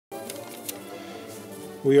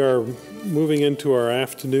We are moving into our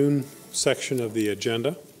afternoon section of the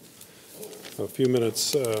agenda. A few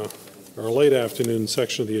minutes, our late afternoon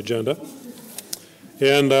section of the agenda.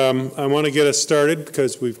 And I want to get us started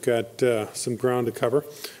because we've got some ground to cover.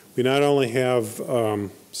 We not only have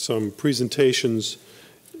some presentations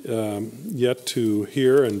yet to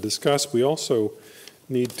hear and discuss, we also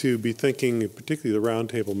need to be thinking, particularly the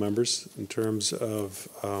roundtable members, in terms of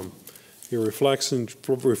your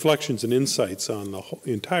reflections and insights on the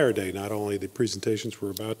entire day, not only the presentations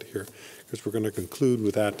we're about to hear, because we're going to conclude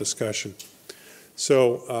with that discussion.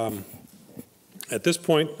 So at this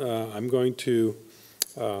point, I'm going to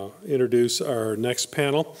introduce our next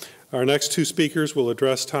panel. Our next two speakers will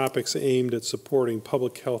address topics aimed at supporting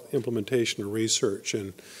public health implementation and research.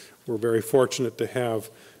 And we're very fortunate to have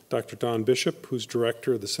Dr. Don Bishop, who's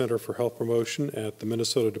director of the Center for Health Promotion at the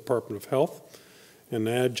Minnesota Department of Health, and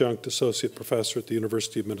an adjunct associate professor at the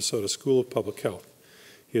University of Minnesota School of Public Health.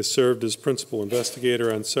 He has served as principal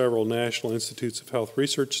investigator on several National Institutes of Health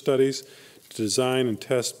research studies to design and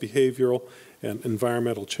test behavioral and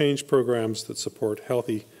environmental change programs that support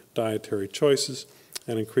healthy dietary choices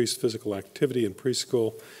and increased physical activity in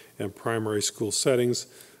preschool and primary school settings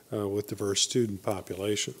with diverse student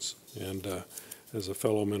populations. And as a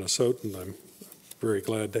fellow Minnesotan, I'm very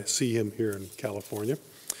glad to see him here in California.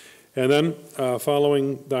 And then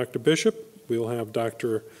following Dr. Bishop, we'll have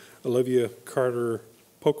Dr. Olivia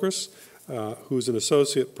Carter-Pokris, who's an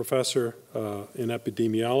associate professor in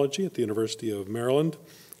epidemiology at the University of Maryland,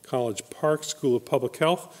 College Park School of Public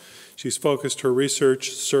Health. She's focused her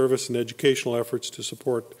research, service, and educational efforts to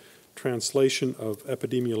support translation of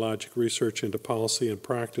epidemiologic research into policy and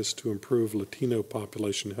practice to improve Latino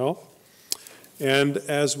population health. And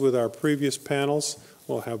as with our previous panels,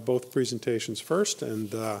 we'll have both presentations first,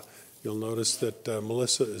 and you'll notice that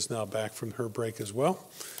Melissa is now back from her break as well,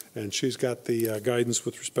 and she's got the guidance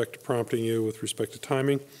with respect to prompting you with respect to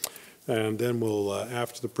timing. And then we'll,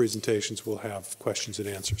 after the presentations, we'll have questions and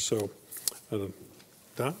answers. So,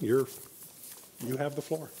 Don, you have the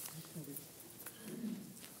floor.